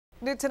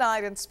New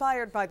tonight,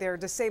 inspired by their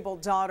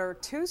disabled daughter,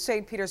 two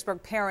St.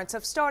 Petersburg parents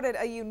have started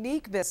a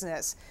unique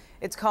business.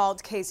 It's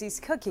called Casey's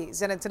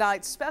Cookies, and in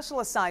tonight's special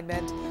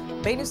assignment,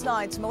 Bay News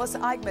 9's Melissa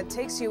Eichman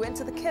takes you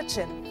into the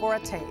kitchen for a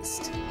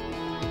taste.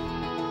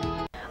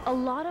 A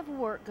lot of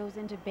work goes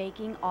into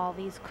baking all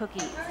these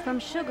cookies, from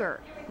sugar,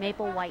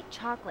 maple white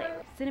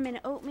chocolate, cinnamon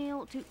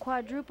oatmeal to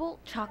quadruple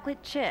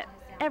chocolate chip.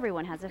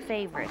 Everyone has a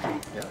favorite,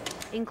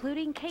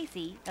 including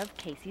Casey of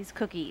Casey's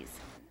Cookies.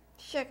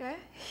 Sugar.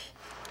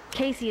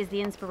 Casey is the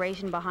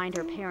inspiration behind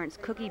her parents'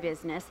 cookie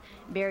business.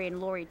 Barry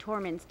and Lori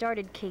Torman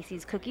started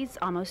Casey's Cookies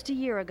almost a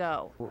year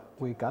ago.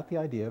 We got the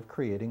idea of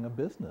creating a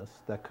business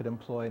that could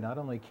employ not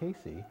only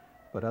Casey,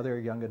 but other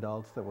young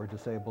adults that were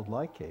disabled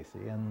like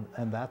Casey, and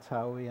that's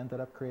how we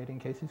ended up creating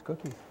Casey's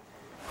Cookies.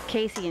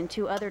 Casey and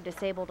two other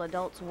disabled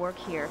adults work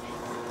here,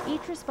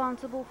 each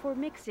responsible for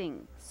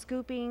mixing,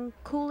 scooping,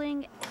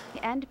 cooling,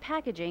 and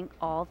packaging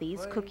all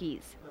these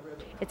cookies.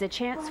 It's a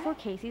chance for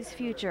Casey's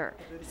future,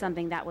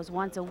 something that was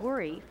once a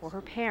worry for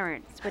her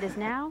parents, but is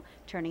now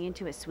turning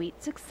into a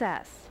sweet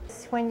success.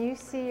 When you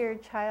see your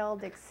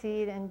child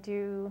exceed and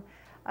do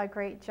a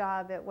great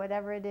job at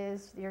whatever it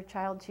is your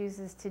child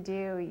chooses to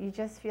do, you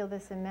just feel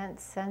this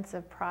immense sense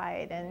of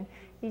pride, and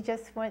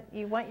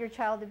you want your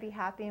child to be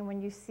happy, and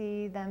when you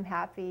see them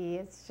happy,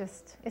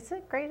 it's a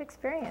great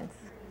experience.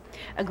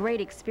 A great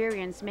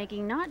experience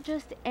making not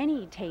just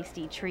any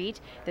tasty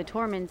treat. The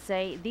Tormans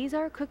say these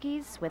are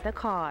cookies with a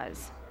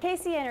cause.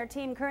 Casey and her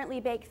team currently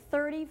bake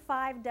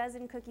 35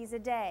 dozen cookies a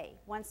day.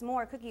 Once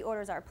more cookie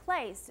orders are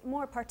placed,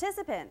 more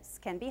participants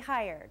can be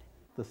hired.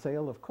 The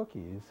sale of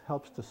cookies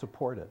helps to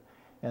support it.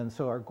 And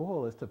so our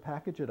goal is to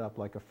package it up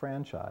like a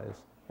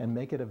franchise and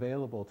make it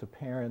available to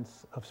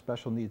parents of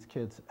special needs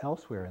kids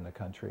elsewhere in the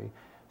country,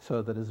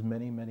 so that as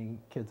many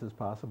kids as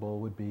possible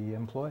would be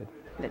employed.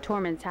 The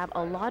Tormans have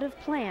a lot of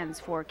plans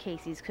for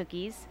Casey's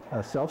Cookies.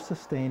 A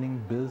self-sustaining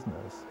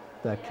business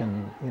that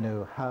can,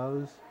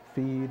 house,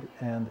 feed,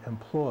 and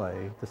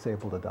employ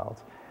disabled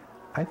adults.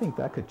 I think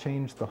that could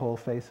change the whole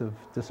face of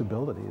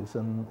disabilities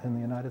in the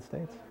United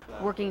States.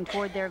 Working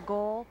toward their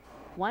goal,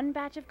 one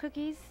batch of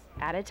cookies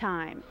at a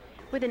time.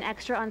 With an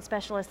extra on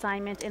special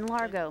assignment in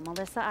Largo,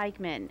 Melissa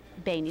Eichman,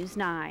 Bay News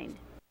 9.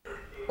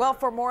 Well,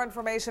 for more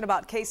information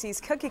about Casey's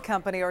Cookie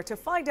Company or to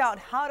find out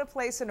how to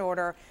place an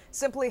order,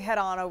 simply head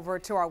on over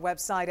to our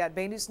website at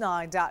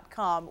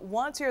baynews9.com.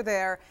 Once you're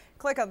there,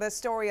 click on this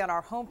story on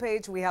our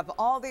homepage. We have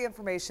all the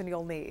information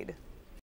you'll need.